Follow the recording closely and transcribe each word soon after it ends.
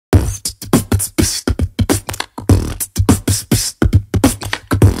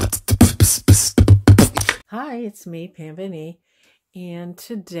Hi, it's me, Pam VanEe, and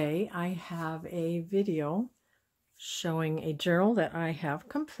today I have a video showing a journal that I have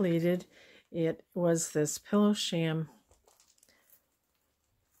completed. It was this pillow sham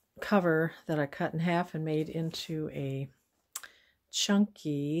cover that I cut in half and made into a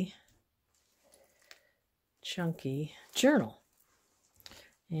chunky journal.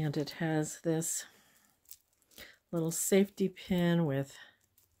 And it has this little safety pin with,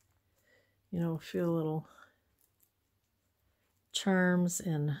 a few little charms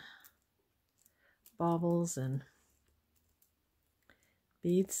and baubles and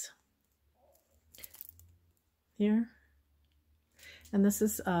beads here. And this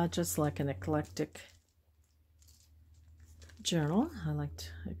is just like an eclectic journal. I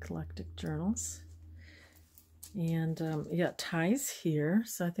liked eclectic journals. And yeah, it ties here,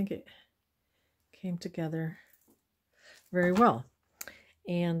 so I think it came together very well.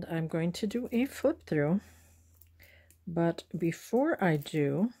 And I'm going to do a flip through, but before I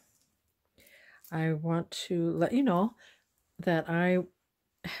do, I want to let you know that I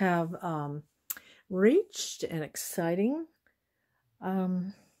have reached an exciting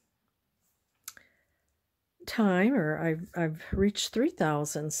time, or I've reached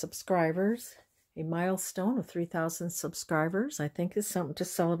 3,000 subscribers. A milestone of 3,000 subscribers, I think, is something to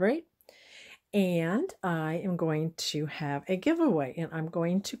celebrate. And I am going to have a giveaway, and I'm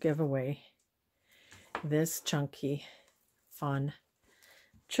going to give away this chunky, fun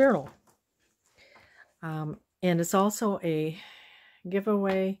journal. And it's also a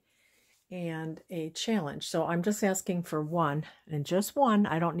giveaway and a challenge. So I'm just asking for one, and just one.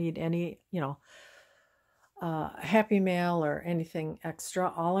 I don't need any, happy mail or anything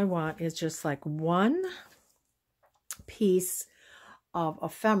extra. All I want is just like one piece of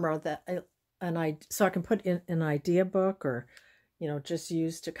ephemera that so I can put in an idea book, or just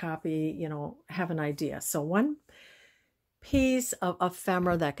use to copy, have an idea. So one piece of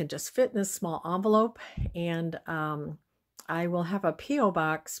ephemera that can just fit in a small envelope, and I will have a P.O.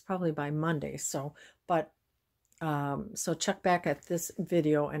 box probably by Monday. So check back at this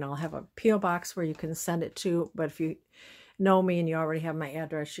video, and I'll have a P.O. box where you can send it to. But if you know me and you already have my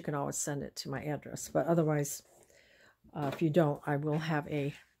address, you can always send it to my address. But otherwise, if you don't, I will have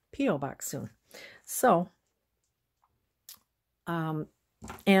a P.O. box soon. So,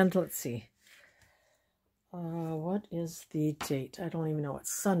 and let's see. What is the date? I don't even know.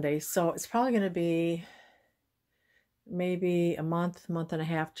 It's Sunday. So it's probably going to be maybe a month and a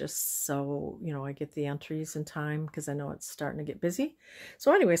half, just so, I get the entries in time, because I know it's starting to get busy.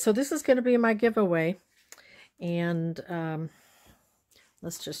 So anyway, so this is going to be my giveaway, and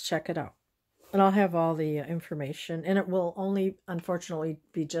let's just check it out. And I'll have all the information, and it will only, unfortunately,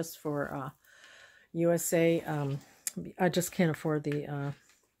 be just for USA. I just can't afford the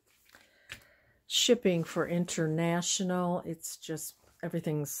shipping for international. It's just,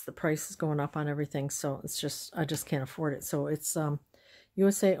 the price is going up on everything, so it's just, I just can't afford it. So it's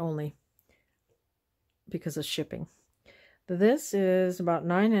USA only because of shipping. This is about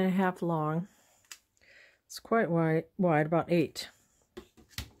 9.5 long. It's quite wide, about 8,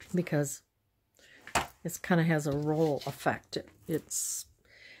 because it kind of has a roll effect. It's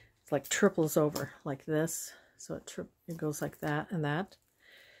like triples over like this, so it goes like that and that.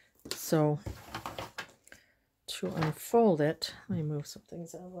 So to unfold it, let me move some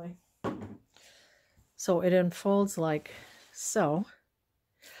things out of the way. So it unfolds like so,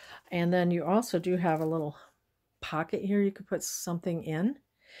 and then you also do have a little pocket here you could put something in,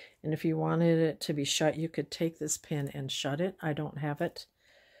 and if you wanted it to be shut, you could take this pin and shut it. I don't have it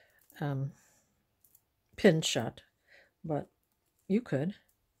pin shut, but you could.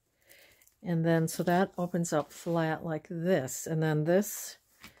 And then so that opens up flat like this, and then this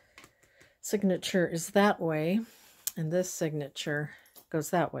signature is that way, and this signature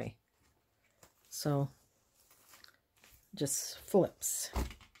goes that way. So just flips.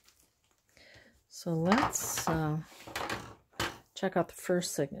 So let's check out the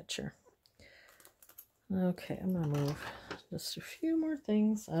first signature. Okay, I'm going to move just a few more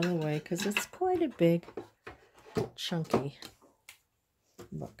things out of the way, because it's quite a big, chunky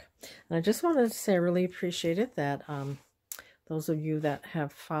book. And I just wanted to say I really appreciated that those of you that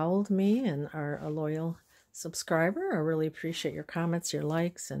have followed me and are a loyal subscriber. I really appreciate your comments, your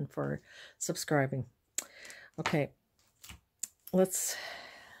likes, and for subscribing. Okay, let's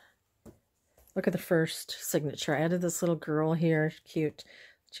look at the first signature. I added this little girl here, cute.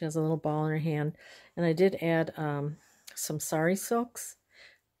 She has a little ball in her hand. And I did add some sari silks,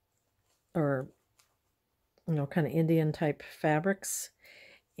 or, kind of Indian type fabrics.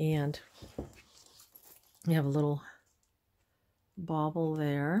 And you have a little bauble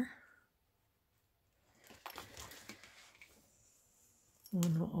there.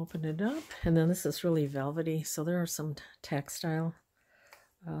 And we'll open it up. And then this is really velvety, so there are some textile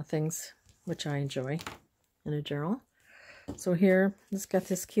things which I enjoy in a journal. So here, it's got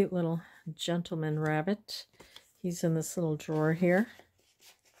this cute little gentleman rabbit. He's in this little drawer here.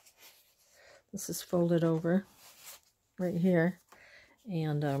 This is folded over right here.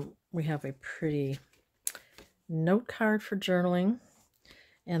 And we have a pretty note card for journaling.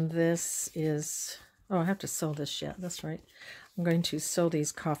 And this is, oh, I have to sew this yet. That's right. I'm going to sew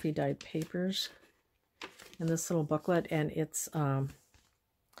these coffee dyed papers in this little booklet. And it's on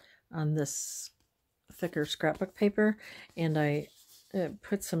this thicker scrapbook paper. And I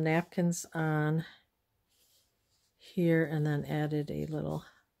put some napkins on here and then added a little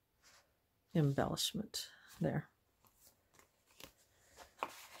embellishment there.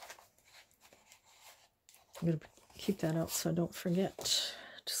 I'm going to keep that out so I don't forget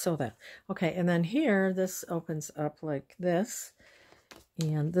to sew that. Okay, and then here, this opens up like this.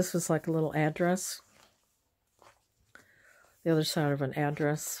 And this was like a little address. The other side of an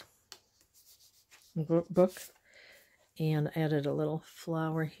address book. And added a little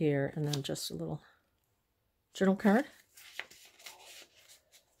flower here and then just a little journal card.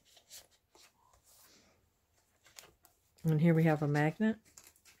 And here we have a magnet.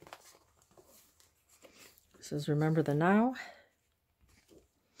 It says, remember the now.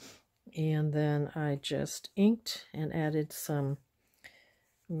 And then I just inked and added some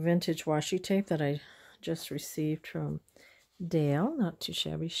vintage washi tape that I just received from Dale. Not too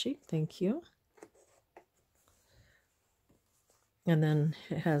shabby chic, thank you. And then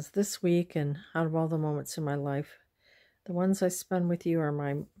it has this week and out of all the moments in my life, the ones I spend with you are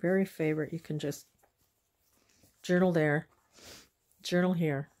my very favorite. You can just journal there, journal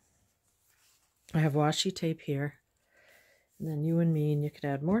here. I have washi tape here. And then you and me, and you could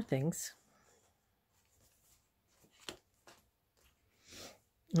add more things.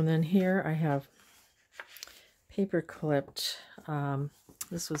 And then here I have paper clipped.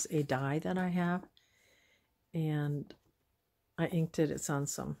 This was a die that I have. And I inked it. It's on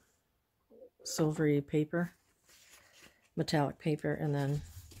some silvery paper, metallic paper, and then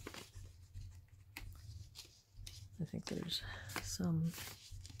I think there's some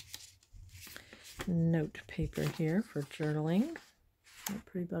note paper here for journaling. A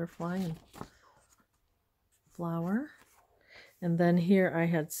pretty butterfly and flower. And then here I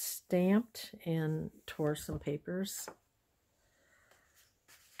had stamped and tore some papers.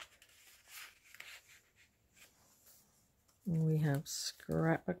 And we have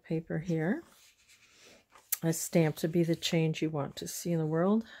scrapbook paper here. I stamped to be the change you want to see in the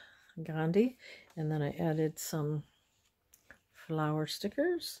world, Gandhi. And then I added some flower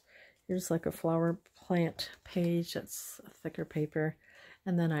stickers. Here's like a flower plant page. That's a thicker paper.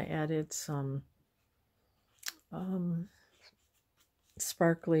 And then I added some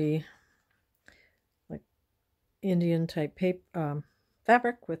sparkly, like Indian type paper,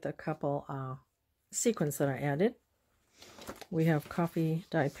 fabric with a couple sequins that I added. We have coffee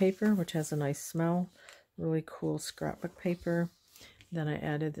dye paper, which has a nice smell. Really cool scrapbook paper. Then I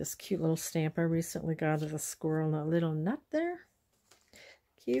added this cute little stamp I recently got of a squirrel and a little nut there.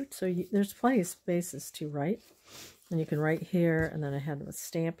 Cute. So there's plenty of spaces to write. And you can write here, and then I had a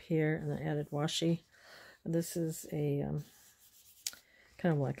stamp here, and I added washi. And this is a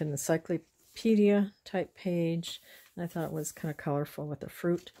kind of like an encyclopedia type page. And I thought it was kind of colorful with the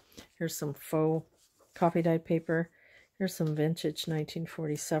fruit. Here's some faux coffee dyed paper. Here's some vintage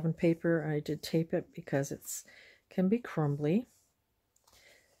 1947 paper. I did tape it because it can be crumbly.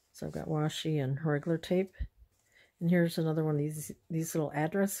 So I've got washi and regular tape. And here's another one of these little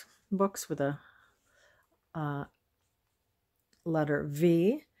address books with a letter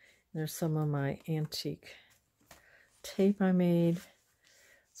V. There's some of my antique tape I made.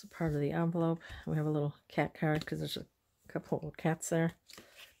 It's a part of the envelope. We have a little cat card because there's a couple of cats there.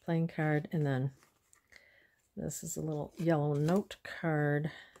 Playing card. And then this is a little yellow note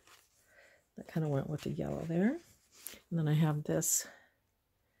card that kind of went with the yellow there. And then I have this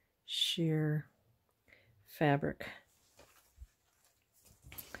sheer fabric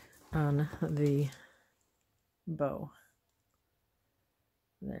on the bow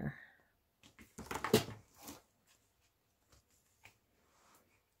there.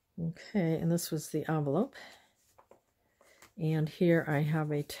 Okay, and this was the envelope. And here I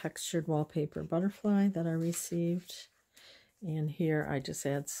have a textured wallpaper butterfly that I received. And here I just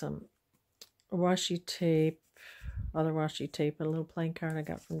add some washi tape, other washi tape, and a little playing card I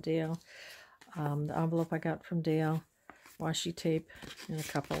got from Dale. The envelope I got from Dale, washi tape, and a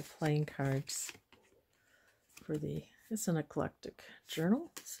couple of playing cards for it's an eclectic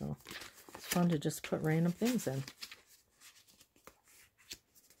journal, so it's fun to just put random things in.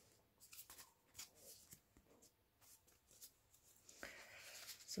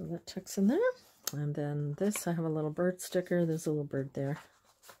 So that tucks in there. And then this, I have a little bird sticker. There's a little bird there.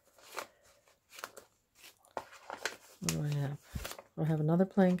 What do I have? I have another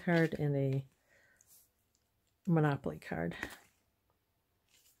playing card and a Monopoly card.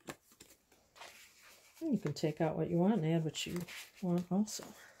 And you can take out what you want and add what you want also.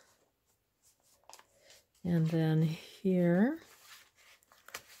 And then here,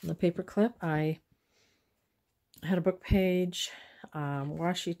 on the paper clip, I had a book page,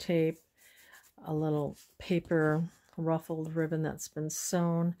 washi tape, a little paper ruffled ribbon that's been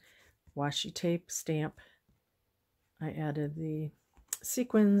sewn, washi tape, stamp. I added the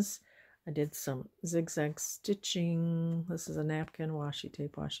sequins. I did some zigzag stitching. This is a napkin, washi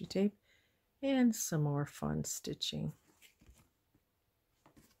tape, and some more fun stitching.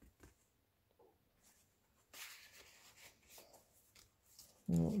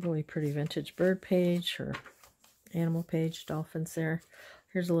 Really pretty vintage bird page or animal page, dolphins there.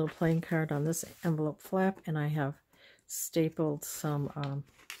 Here's a little playing card on this envelope flap, and I have stapled some,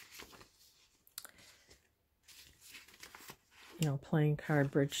 playing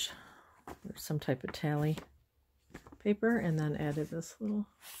card bridge or some type of tally paper, and then added this little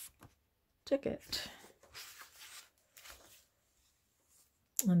ticket.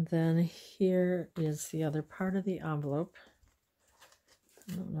 And then here is the other part of the envelope.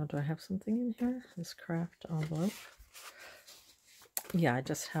 I don't know, do I have something in here? This craft envelope. Yeah, I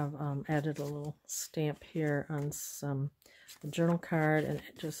just have added a little stamp here on a journal card, and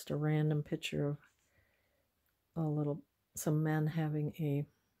just a random picture of some men having a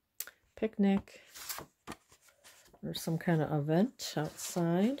picnic or some kind of event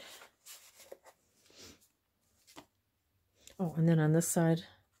outside. Oh, and then on this side,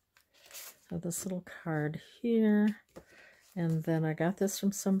 I have this little card here. And then I got this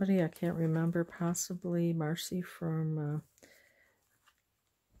from somebody, I can't remember, possibly Marcy from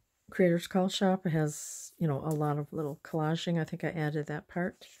Creators Call Shop. It has, a lot of little collaging. I think I added that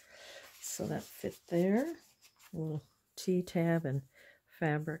part. So that fit there. A little T-tab and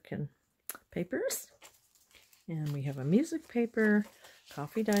fabric and papers. And we have a music paper,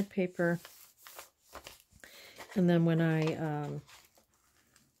 coffee dyed paper. And then when I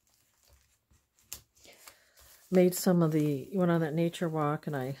went on that nature walk,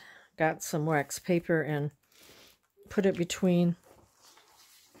 and I got some wax paper and put it between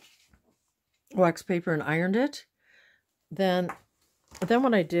wax paper and ironed it. Then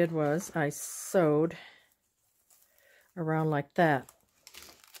what I did was I sewed around like that.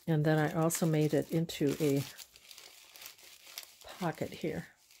 And then I also made it into a pocket here.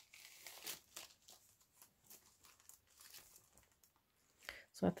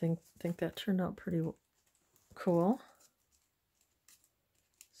 So I think that turned out pretty cool.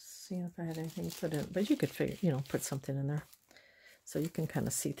 See if I had anything to put in, but you could figure, put something in there so you can kind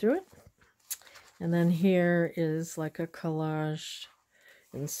of see through it. And then here is like a collage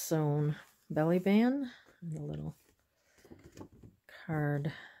and sewn belly band and a little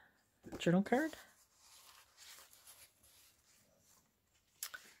card, journal card.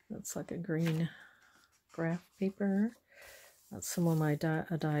 That's like a green graph paper. That's some of my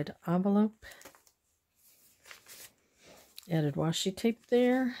dyed envelope. Added washi tape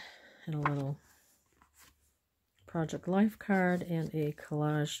there, and a little Project Life card, and a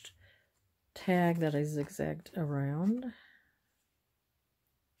collaged tag that I zigzagged around.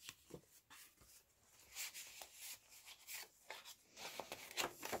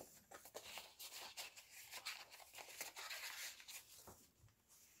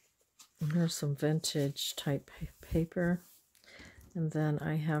 And here's some vintage type paper. And then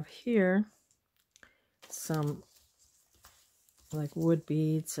I have here some like wood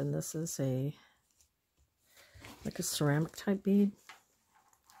beads, and this is like a ceramic type bead.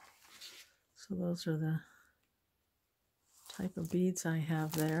 So those are the type of beads I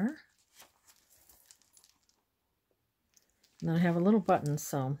have there. And then I have a little button,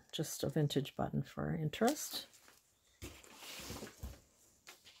 so just a vintage button for interest.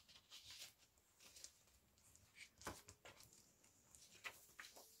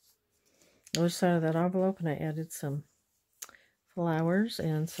 Other side of that envelope, and I added some flowers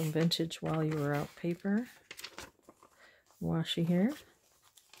and some vintage While You Were Out paper. Washi here.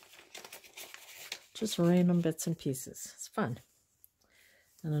 Just random bits and pieces. It's fun.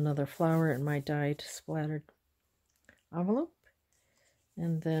 And another flower in my dyed splattered envelope.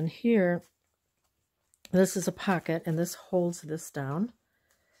 And then here, this is a pocket, and this holds this down.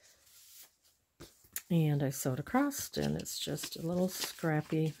 And I sewed across, and it's just a little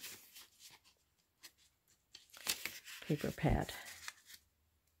scrappy paper pad.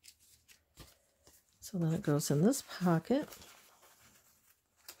 So then it goes in this pocket.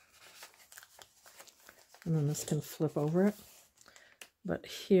 And then this can flip over it. But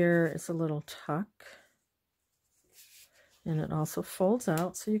here is a little tuck. And it also folds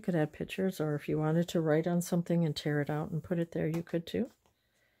out, so you could add pictures, or if you wanted to write on something and tear it out and put it there, you could too.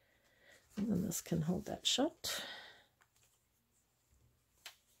 And then this can hold that shut.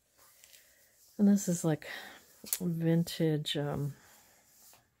 And this is like vintage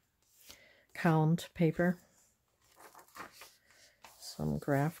columned paper. Some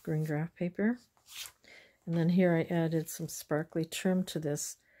green graph paper. And then here I added some sparkly trim to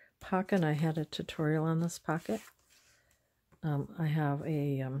this pocket. I had a tutorial on this pocket. I have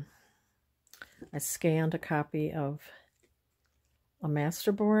I scanned a copy of a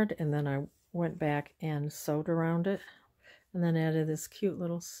masterboard, and then I went back and sewed around it, and then added this cute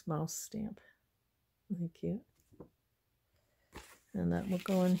little mouse stamp. Really cute. And that will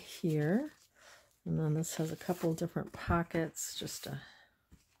go in here. And then this has a couple different pockets, just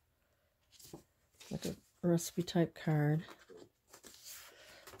like a recipe type card.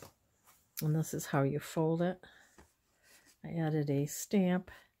 And this is how you fold it. I added a stamp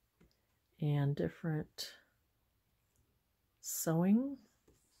and different sewing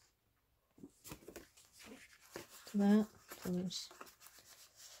to that. And there's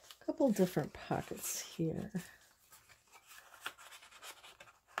a couple different pockets here.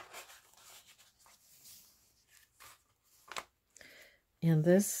 And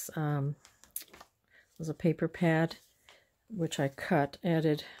this was a paper pad, which I cut,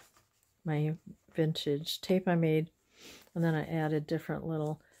 added my vintage tape I made, and then I added different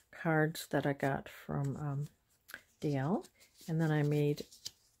little cards that I got from Dale. And then I made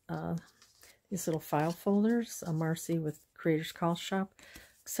these little file folders. Marcy with Creators Call Shop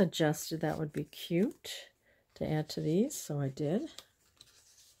suggested that would be cute to add to these, so I did.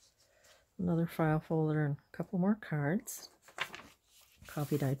 Another file folder and a couple more cards.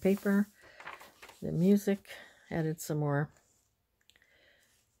 Coffee dyed paper. The music, added some more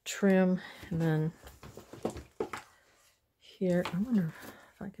trim, and then here, I wonder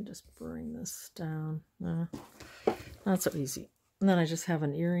if I can just bring this down. No, not so easy. And then I just have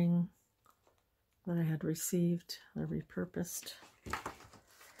an earring that I had received, I repurposed.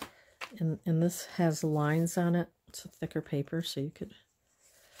 And this has lines on it. It's a thicker paper, so you could,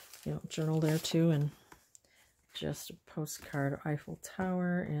 journal there too. And just a postcard, Eiffel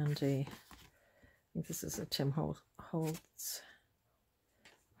Tower, and I think this is a Tim Holtz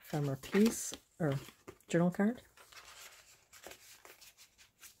ephemera piece, or journal card.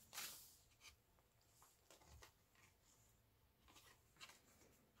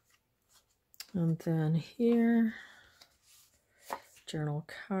 And then here, journal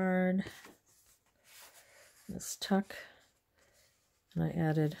card, this tuck, and I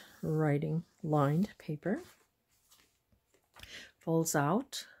added writing lined paper. Folds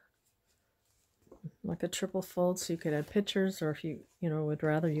out like a triple fold, so you could add pictures, or if you would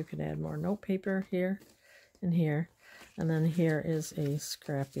rather, you could add more note paper here and here. And then here is a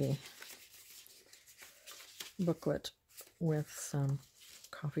scrappy booklet with some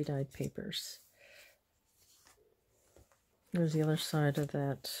coffee dyed papers. There's the other side of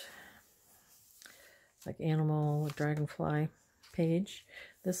that, like animal, dragonfly page.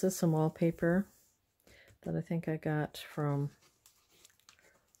 This is some wallpaper that I think I got from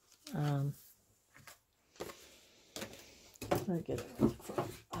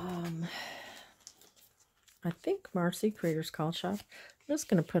I think Marcy, Creators Call Shop. I'm just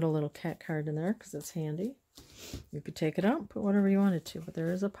going to put a little cat card in there because it's handy. You could take it out and put whatever you wanted to, but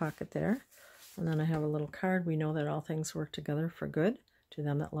there is a pocket there. And then I have a little card. We know that all things work together for good to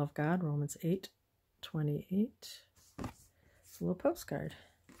them that love God, Romans 8:28. It's a little postcard.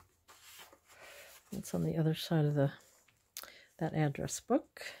 It's on the other side of that address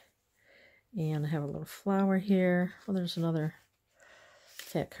book. And I have a little flower here. Oh, there's another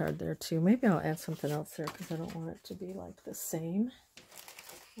cat card there too. Maybe I'll add something else there because I don't want it to be like the same.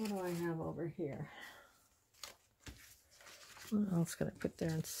 What do I have over here? What else can I put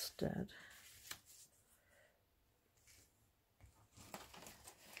there instead?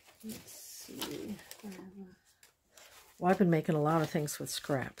 Let's see. Well, I've been making a lot of things with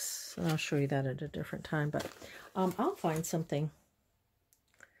scraps, and I'll show you that at a different time. But I'll find something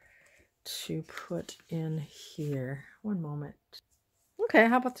to put in here. One moment. Okay,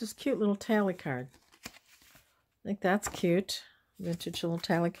 how about this cute little tally card? I think that's cute. Vintage little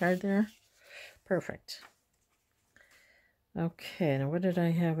tally card there. Perfect. Okay, now what did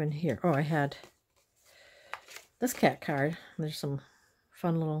I have in here? Oh, I had this cat card. There's some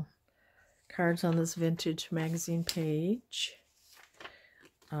fun little cards on this vintage magazine page.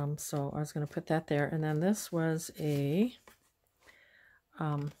 So I was going to put that there. And then this was a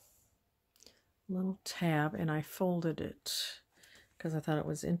little tab, and I folded it because I thought it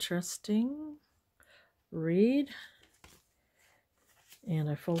was interesting. Read. And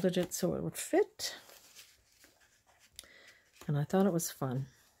I folded it so it would fit. And I thought it was fun.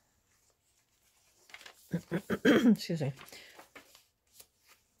 Excuse me.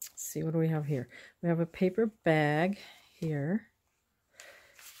 Let's see, what do we have here? We have a paper bag here.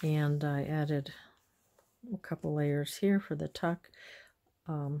 And I added a couple layers here for the tuck.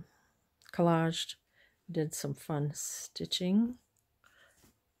 Collaged. Did some fun stitching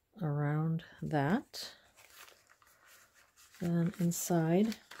around that. Then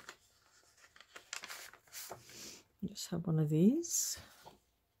inside, just have one of these.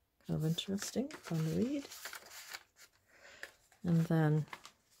 Kind of interesting, fun to read. And then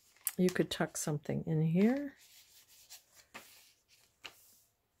you could tuck something in here.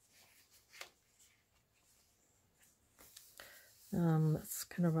 That's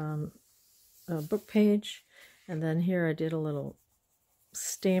kind of on a book page. And then here I did a little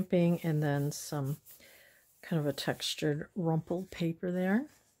stamping and then some kind of a textured rumpled paper there.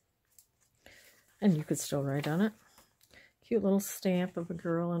 And you could still write on it. Cute little stamp of a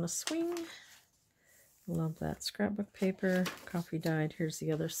girl in a swing. Love that scrapbook paper. Coffee dyed. Here's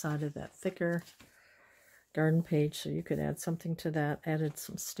the other side of that thicker garden page, so you could add something to that. Added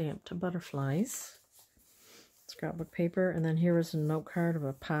some stamped butterflies. Scrapbook paper. And then here is a note card of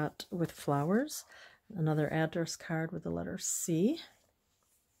a pot with flowers. Another address card with the letter C.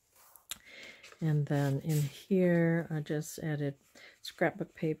 And then in here, I just added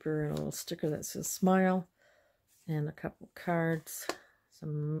scrapbook paper and a little sticker that says smile. And a couple cards.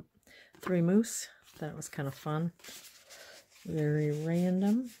 Some 3 moose. That was kind of fun. Very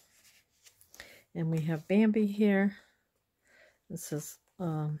random. And we have Bambi here. This is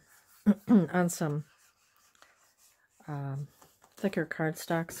on some thicker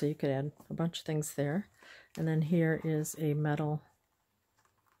cardstock, so you could add a bunch of things there. And then here is a metal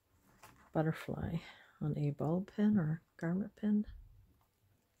butterfly on a ball pin or garment pin.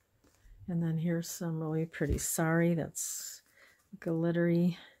 And then here's some really pretty sari that's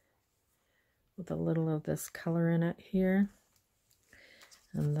glittery with a little of this color in it here.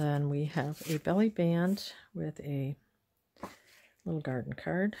 And then we have a belly band with a little garden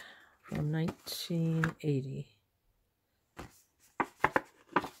card from 1980.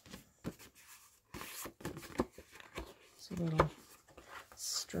 It's a little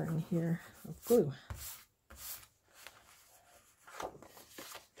string here of glue.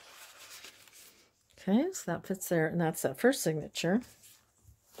 Okay, so that fits there, and that's that first signature.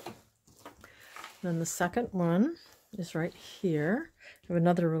 Then the second one is right here. I have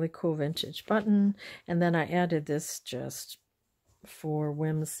another really cool vintage button, and then I added this just for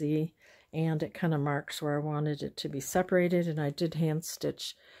whimsy, and it kind of marks where I wanted it to be separated, and I did hand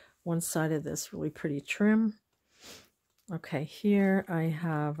stitch one side of this really pretty trim. Okay, here I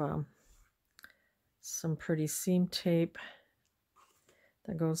have some pretty seam tape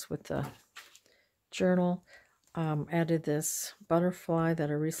that goes with the journal. Added this butterfly that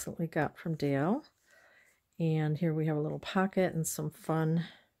I recently got from Dale. And here we have a little pocket and some fun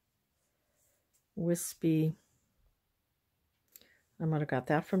wispy, I might have got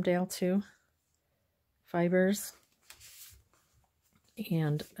that from Dale too, fibers.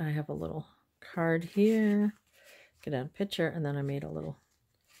 And I have a little card here. Could add a picture, and then I made a little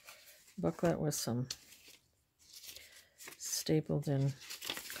booklet with some stapled in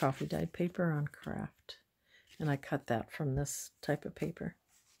coffee dyed paper on craft. And I cut that from this type of paper.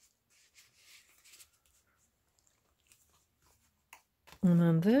 And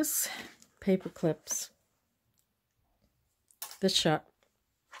then this paper clips this shut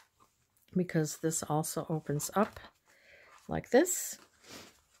because this also opens up like this.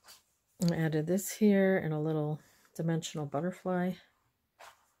 I added this here and a little dimensional butterfly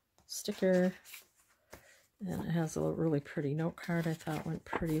sticker. And it has a really pretty note card I thought went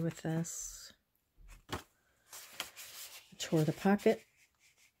pretty with this. I tore the pocket.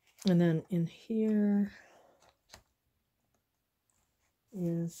 And then in here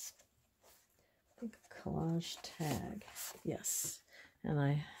is, I think, a collage tag. Yes. And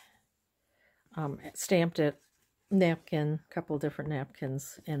I stamped it, napkin, a couple different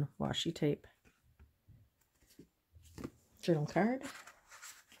napkins, and washi tape. Journal card.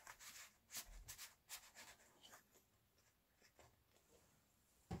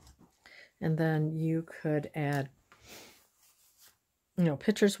 And then you could add,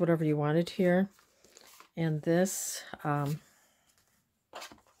 pictures, whatever you wanted here. And this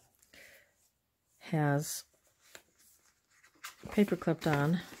has paper clipped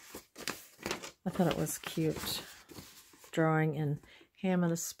on. I thought it was cute. Drawing in ham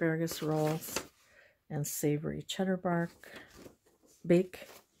and asparagus rolls. and savory cheddar bark bake.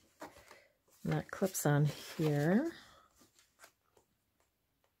 And that clips on here.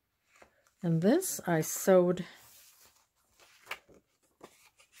 And this I sewed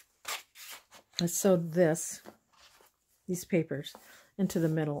these papers into the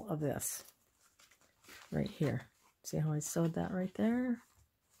middle of this right here. See how I sewed that right there?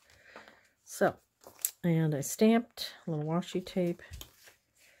 So, and I stamped a little washi tape.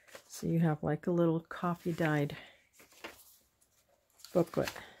 So you have like a little coffee dyed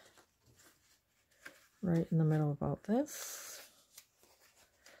booklet right in the middle about this.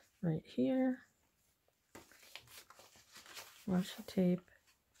 Right here. Washi tape.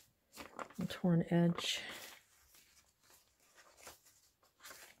 A torn edge.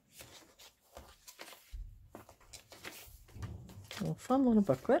 A fun little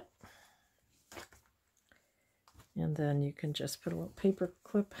booklet. And then you can just put a little paper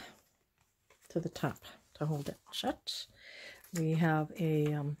clip to the top to hold it shut. We have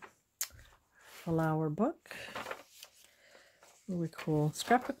a flower book. Really cool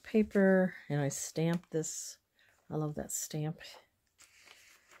scrapbook paper. And I stamped this. I love that stamp.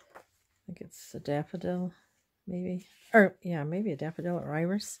 I think it's a daffodil, maybe. Or, yeah, maybe a daffodil or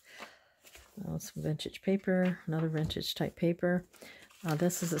iris. Some vintage paper, another vintage type paper.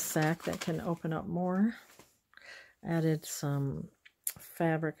 This is a sack that can open up more. Added some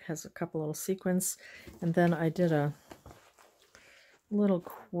fabric, has a couple little sequins. And then I did a little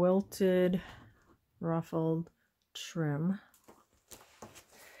quilted, ruffled trim.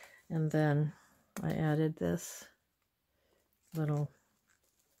 And then I added this little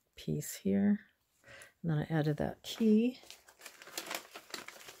piece here. And then I added that key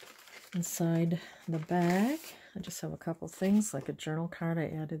inside the bag. I just have a couple things, like a journal card. I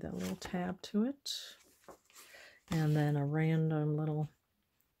added that little tab to it. And then a random little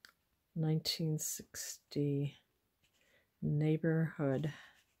 1960 neighborhood,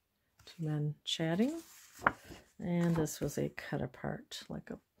 two men chatting. And this was a cut apart, like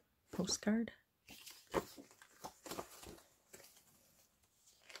a postcard.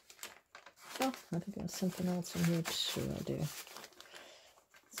 Oh, I think there's something else in here too. I do.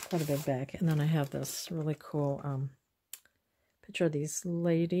 It's quite a big bag. And then I have this really cool picture of these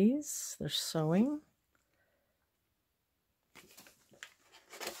ladies. They're sewing.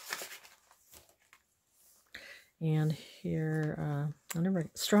 And here,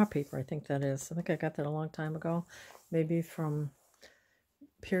 straw paper, I think that is. I think I got that a long time ago. Maybe from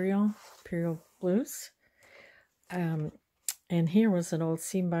Imperial Blues. And here was an old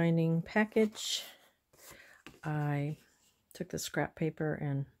seam binding package. I took the scrap paper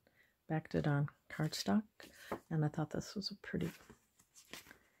and backed it on cardstock. And I thought this was a pretty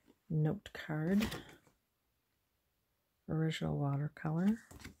note card. Original watercolor.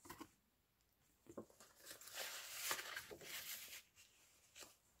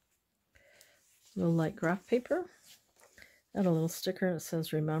 Little light graph paper. And a little sticker that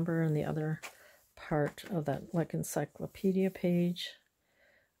says remember, and the other part of that like encyclopedia page.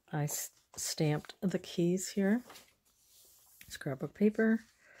 I stamped the keys here. Scrapbook paper.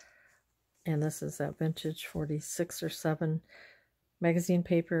 And this is that vintage 46 or 7 magazine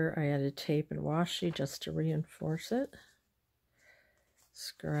paper. I added tape and washi just to reinforce it.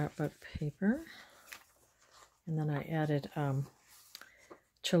 Scrapbook paper. And then I added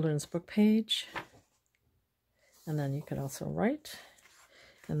children's book page. And then you could also write.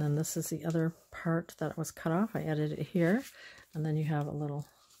 And then this is the other part that was cut off. I added it here. And then you have a little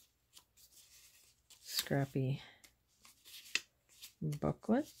scrappy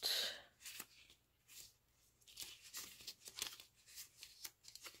booklet.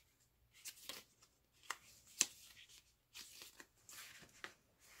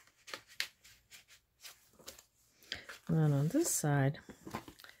 And then on this side,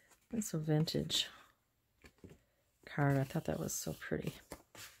 it's a vintage card. I thought that was so pretty.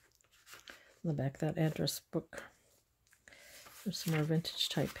 On the back, that address book. There's some more vintage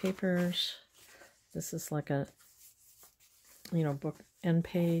type papers. This is like a, book end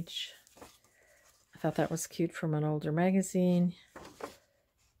page. I thought that was cute from an older magazine.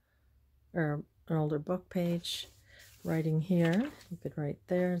 Or an older book page. Writing here. You could write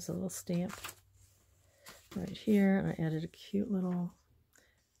there. There's a little stamp. Right here. And I added a cute little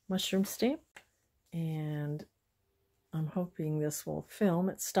mushroom stamp. And I'm hoping this will film.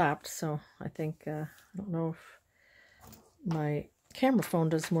 It stopped, so I think, I don't know if my camera phone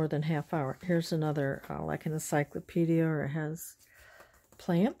does more than half hour. Here's another, like an encyclopedia, or it has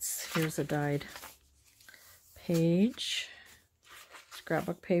plants. Here's a dyed page.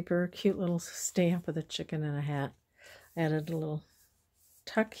 Scrapbook paper. Cute little stamp with a chicken and a hat. Added a little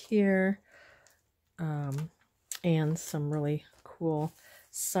tuck here. and some really cool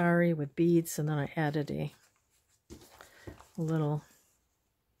sari with beads, and then I added a little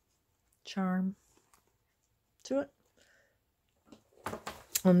charm to it.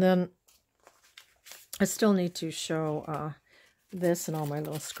 And then I still need to show this and all my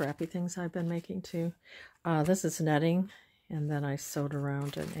little scrappy things I've been making too. This is netting, and then I sewed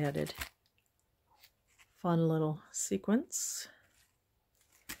around and added fun little sequins.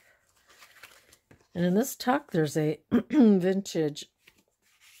 And in this tuck, there's a vintage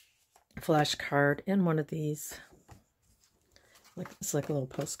flash card in one of these. It's like a little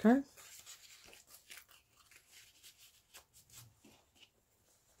postcard.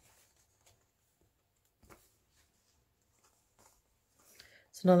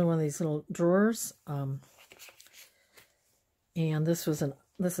 It's another one of these little drawers. And this is an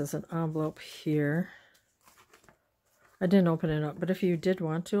envelope here. I didn't open it up, but if you did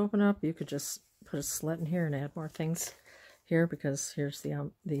want to open it up, you could just put a slit in here and add more things here, because here's the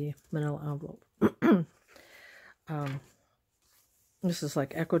manila envelope. This is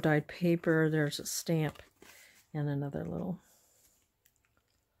like eco dyed paper. There's a stamp and another little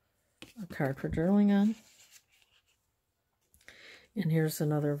card for journaling on. And here's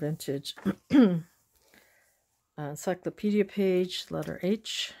another vintage encyclopedia page, letter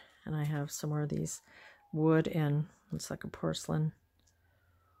H, and I have some more of these wood and it's like a porcelain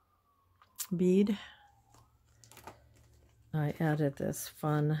bead. I added this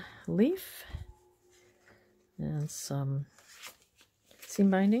fun leaf and some seam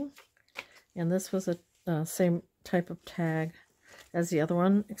binding, and this was a same type of tag as the other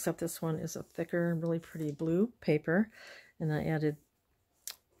one, except this one is a thicker, really pretty blue paper, and I added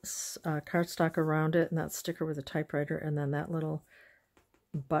cardstock around it, and that sticker with a typewriter, and then that little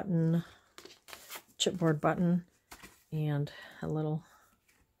button, chipboard button, and a little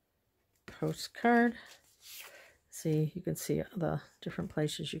postcard. See, you can see the different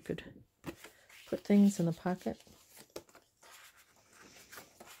places you could put things in the pocket.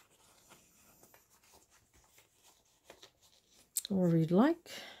 Wherever you'd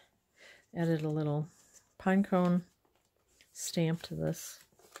like. Added a little pine cone stamp to this.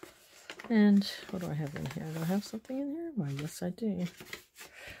 And what do I have in here? Do I have something in here? Why, yes, I do.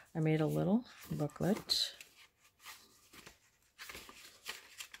 I made a little booklet.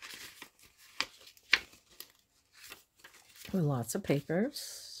 With lots of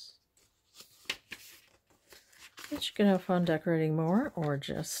papers. But you can have fun decorating more or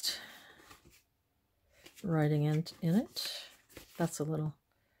just writing in it. That's a little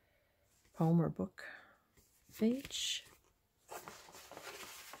poem or book page.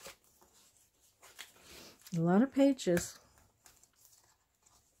 A lot of pages.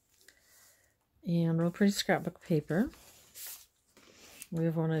 And real pretty scrapbook paper. We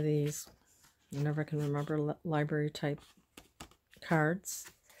have one of these, I never can remember, library type cards.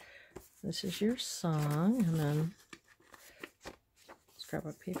 This is your song, and then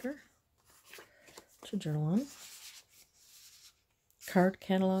scrapbook paper to journal on. Card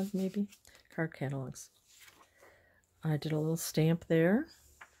catalog, maybe? Card catalogs. I did a little stamp there.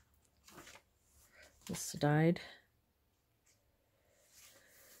 This dyed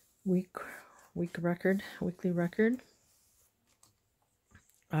weekly record.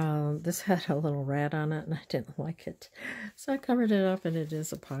 This had a little rat on it, and I didn't like it, so I covered it up, and it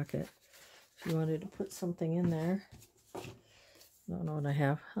is a pocket. If you wanted to put something in there, I don't know what I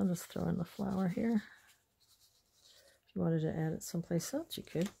have. I'll just throw in the flower here. If you wanted to add it someplace else, you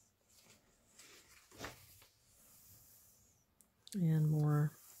could. And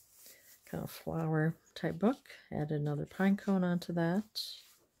more kind of flower type book. Added another pine cone onto that.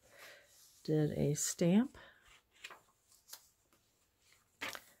 Did a stamp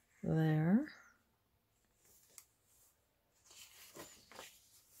there.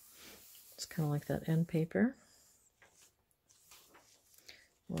 It's kind of like that end paper.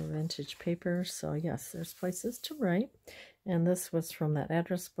 More vintage paper. So yes, there's places to write. And this was from that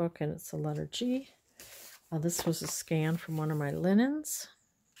address book, and it's a letter G. This was a scan from one of my linens.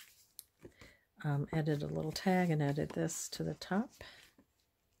 Added a little tag and added this to the top.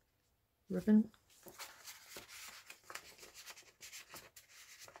 Ribbon.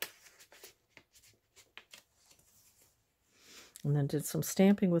 And then did some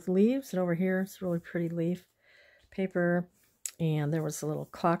stamping with leaves. And over here, it's really pretty leaf paper. And there was a little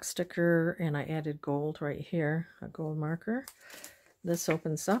clock sticker, and I added gold right here, a gold marker. This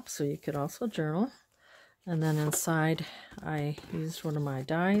opens up so you could also journal. And then inside, I used one of my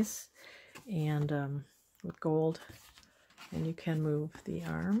dies and with gold, and you can move the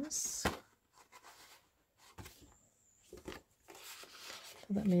arms.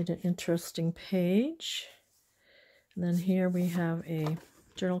 So that made an interesting page. And then here we have a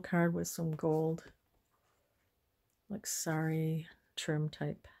journal card with some gold, like sari trim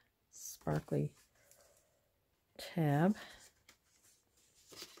type sparkly tab.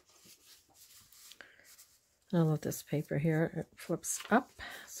 I love this paper here. It flips up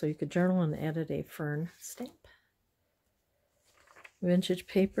so you could journal, and added a fern stamp. Vintage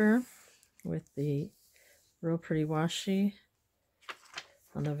paper with the real pretty washi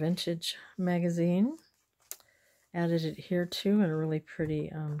on the Vintage magazine. Added it here too in a really pretty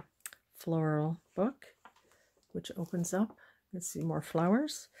floral book, which opens up. You can see more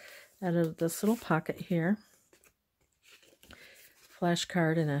flowers. Added this little pocket here.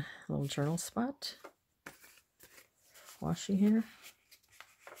 Flashcard in a little journal spot. Washi here.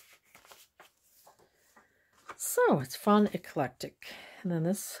 So it's fun, eclectic. And then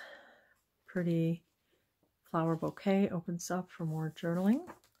this pretty flower bouquet opens up for more journaling.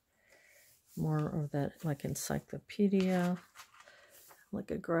 More of that like encyclopedia, like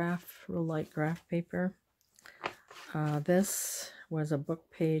a graph, real light graph paper. This was a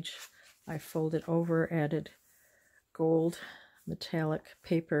book page. I folded over, added gold metallic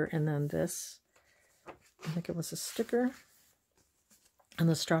paper, and then this, I think it was a sticker, and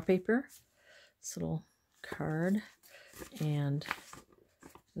the straw paper. This little card, and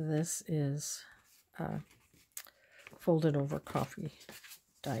this is folded over coffee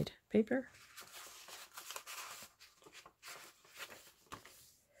dyed paper.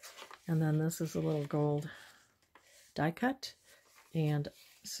 And then this is a little gold die cut, and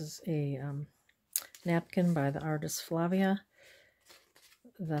this is a napkin by the artist Flavia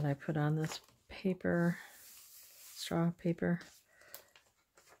that I put on this paper, straw paper.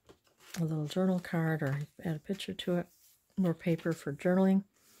 A little journal card, or add a picture to it. More paper for journaling.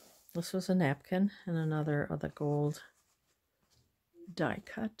 This was a napkin, and another of the gold die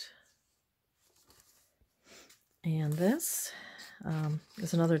cut. And this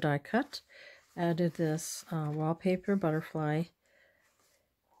is another die cut. Added this wallpaper butterfly,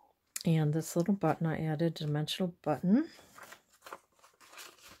 and this little button I added, dimensional button.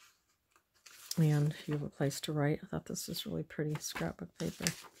 And you have a place to write. I thought this was really pretty scrapbook paper.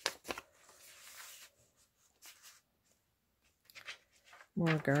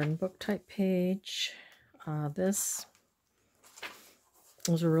 More garden book type page. This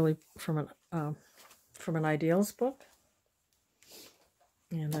was really from an ideals book,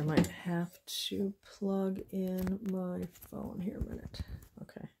 and I might have to plug in my phone here a minute.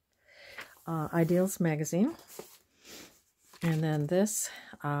 Okay, Ideals magazine, and then this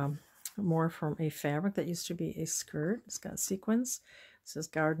more from a fabric that used to be a skirt. It's got sequins. It says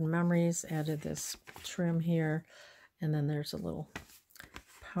Garden Memories. Added this trim here, and then there's a little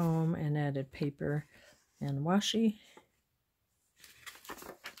poem, and added paper and washi.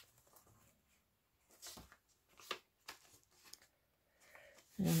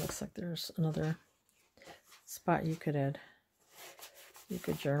 And it looks like there's another spot you could add. You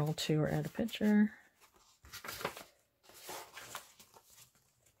could journal to or add a picture.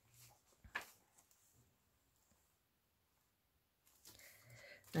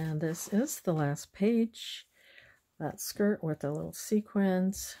 And this is the last page. That skirt with the little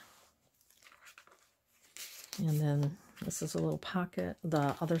sequins. And then this is a little pocket,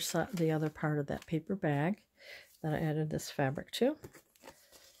 the other side, the other part of that paper bag that I added this fabric to.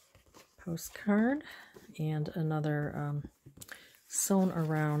 Postcard, and another sewn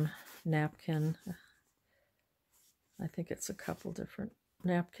around napkin. I think it's a couple different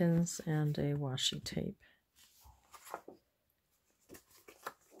napkins and a washi tape.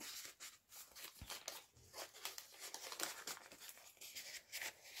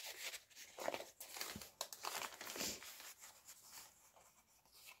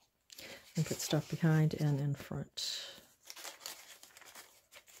 And put stuff behind and in front.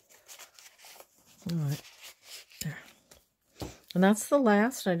 All right, there. And that's the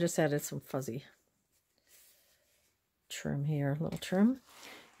last. I just added some fuzzy trim here, little trim.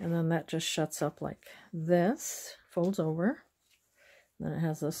 And then that just shuts up like this, folds over. And then it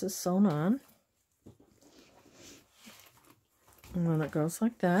has this is sewn on. And then it goes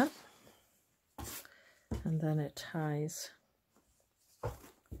like that. And then it ties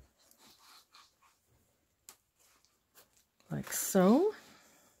like so,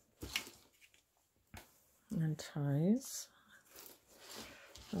 and ties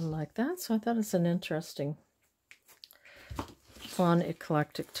like that. So I thought it's an interesting, fun,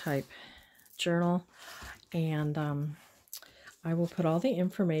 eclectic type journal. And I will put all the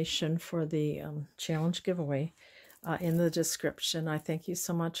information for the challenge giveaway in the description. I thank you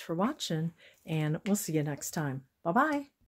so much for watching, and we'll see you next time. Bye-bye.